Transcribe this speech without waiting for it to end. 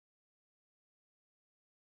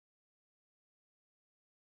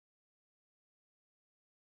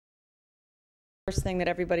First thing that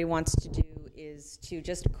everybody wants to do is to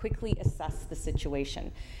just quickly assess the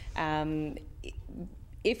situation.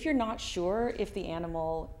 If you're not sure if the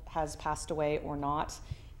animal has passed away or not,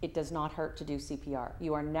 it does not hurt to do CPR.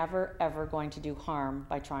 You are never, ever going to do harm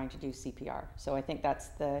by trying to do CPR. So I think that's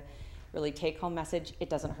the really take-home message. It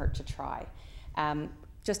doesn't hurt to try.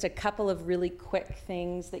 Just a couple of really quick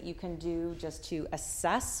things that you can do just to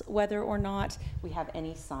assess whether or not we have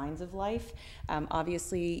any signs of life.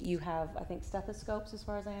 Obviously, you have, I think, stethoscopes as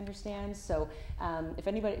far as I understand. So if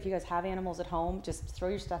you guys have animals at home, just throw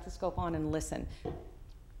your stethoscope on and listen.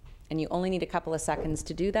 And you only need a couple of seconds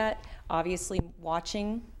to do that. Obviously,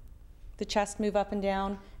 watching the chest move up and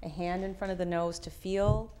down, a hand in front of the nose to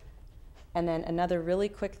feel. And then another really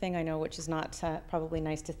quick thing I know, which is not probably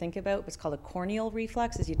nice to think about, but it's called a corneal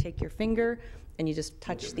reflex, is you take your finger and you just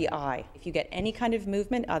touch the eye. If you get any kind of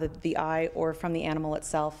movement out of the eye or from the animal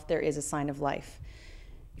itself, there is a sign of life.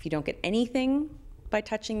 If you don't get anything by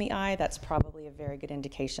touching the eye, that's probably a very good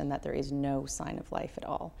indication that there is no sign of life at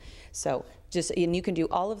all. So and you can do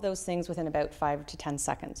all of those things within about 5 to 10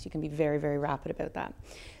 seconds. You can be very, very rapid about that.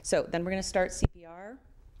 So then we're gonna start CPR.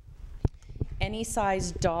 Any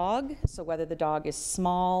size dog, so whether the dog is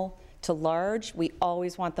small to large, we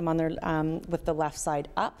always want them on their, with the left side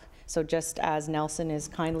up. So just as Nelson is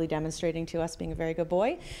kindly demonstrating to us, being a very good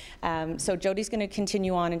boy. So Jody's going to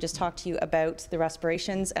continue on and just talk to you about the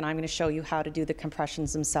respirations, and I'm going to show you how to do the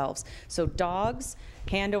compressions themselves. So dogs,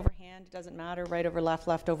 hand over hand, doesn't matter, right over left,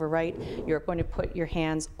 left over right. You're going to put your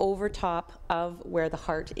hands over top of where the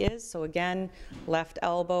heart is. So again, left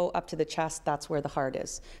elbow up to the chest, that's where the heart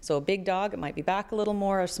is. So a big dog, it might be back a little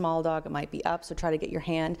more. A small dog, it might be up. So try to get your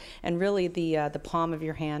hand, and really the palm of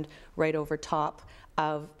your hand right over top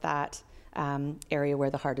of that area where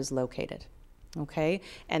the heart is located. Okay,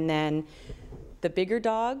 and then the bigger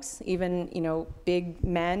dogs, even big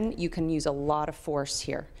men, you can use a lot of force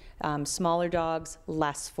here. Smaller dogs,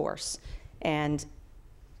 less force. And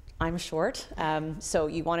I'm short, so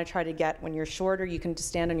you want to try to get, when you're shorter, you can just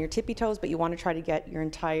stand on your tippy toes, but you want to try to get your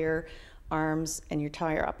entire arms and your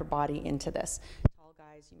entire upper body into this. Tall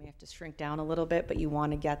guys, you may have to shrink down a little bit, but you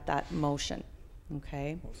want to get that motion.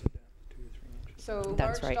 Okay. So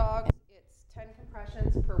that's large right. dogs, it's 10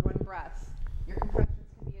 compressions per 1 breath. Your compressions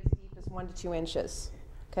can be as deep as 1 to 2 inches.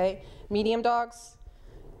 Okay. Medium dogs,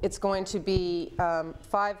 it's going to be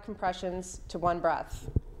 5 compressions to 1 breath.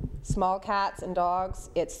 Small cats and dogs,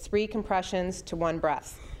 it's 3 compressions to 1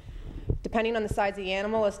 breath. Depending on the size of the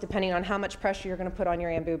animal, it's depending on how much pressure you're going to put on your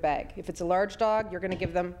ambu bag. If it's a large dog, you're going to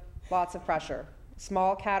give them lots of pressure.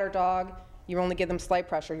 Small cat or dog, you only give them slight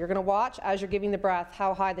pressure. You're going to watch as you're giving the breath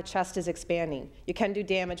how high the chest is expanding. You can do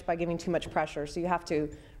damage by giving too much pressure, so you have to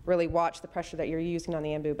really watch the pressure that you're using on the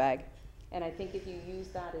ambu bag. And I think if you use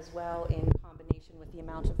that as well in combination with the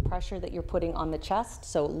amount of pressure that you're putting on the chest,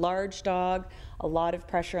 so large dog, a lot of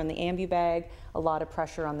pressure on the ambu bag, a lot of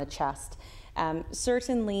pressure on the chest.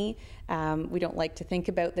 Certainly, we don't like to think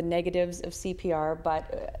about the negatives of CPR,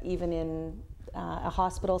 but even in a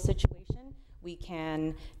hospital situation, we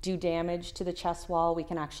can do damage to the chest wall. We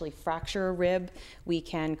can actually fracture a rib. We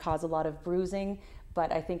can cause a lot of bruising.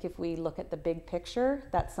 But I think if we look at the big picture,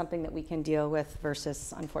 that's something that we can deal with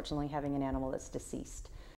versus, unfortunately, having an animal that's deceased.